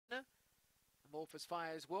Amorphous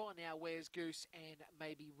Fire as well. And now Where's Goose and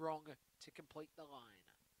Maybe Wrong to complete the line.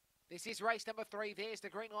 This is race number 3. There's the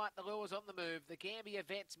green light. The lure's on the move. The Gambier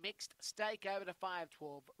Vets mixed stake over to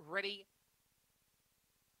 5-12. Ready.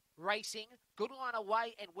 Racing. Good line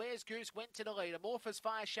away, and Where's Goose went to the lead. Amorphous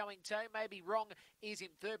Fire showing toe, Maybe Wrong is in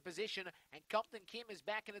third position, and Compton Kim is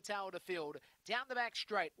back in the tail of the field. Down the back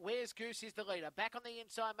straight, Where's Goose is the leader. Back on the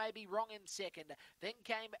inside, Maybe Wrong in second. Then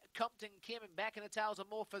came Compton Kim, and back in the tails,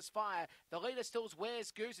 Amorphous Fire. The leader still's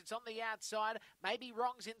Where's Goose. It's on the outside. Maybe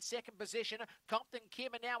Wrong's in second position. Compton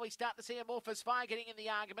Kim, and now we start to see Amorphous Fire getting in the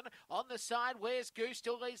argument. On the side, Where's Goose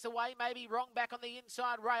still leads the way. Maybe Wrong back on the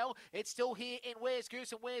inside rail. It's still here in Where's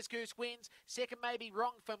Goose, and Where's Goose wins. Second, Maybe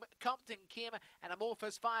Wrong from Compton Kim, and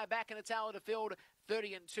Amorphous Fire back in the tail of the field,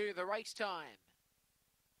 30-2 the race time.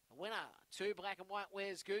 The winner, 2 black and white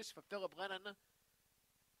Where's Goose for Philip Lennon.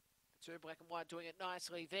 2 black and white doing it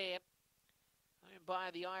nicely there. Owned by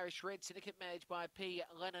the Irish Red Syndicate, managed by P.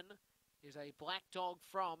 Lennon. Is a black dog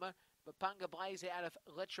from Bapunga Blazer out of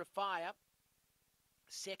Letrifire.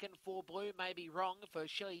 Second for blue, Maybe Wrong for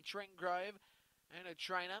Shelley Tringrove, and a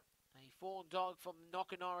trainer. A fawn dog from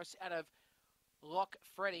Knocker Norris out of Lock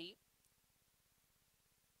Freddy.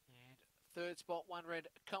 And third spot, 1 red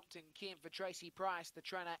Compton Kim for Tracy Price, the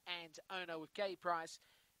trainer and owner with Gay Price.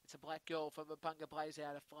 It's a black girl from Bapunga Blazer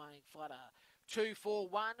out of Flying Flutter. 2, 4,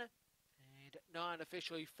 1, and 9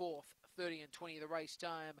 officially 4th. 30-20 the race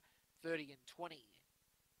time, 30-20.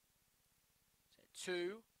 So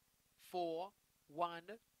 2, 4, 1,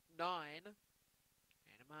 9. And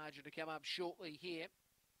a margin to come up shortly here.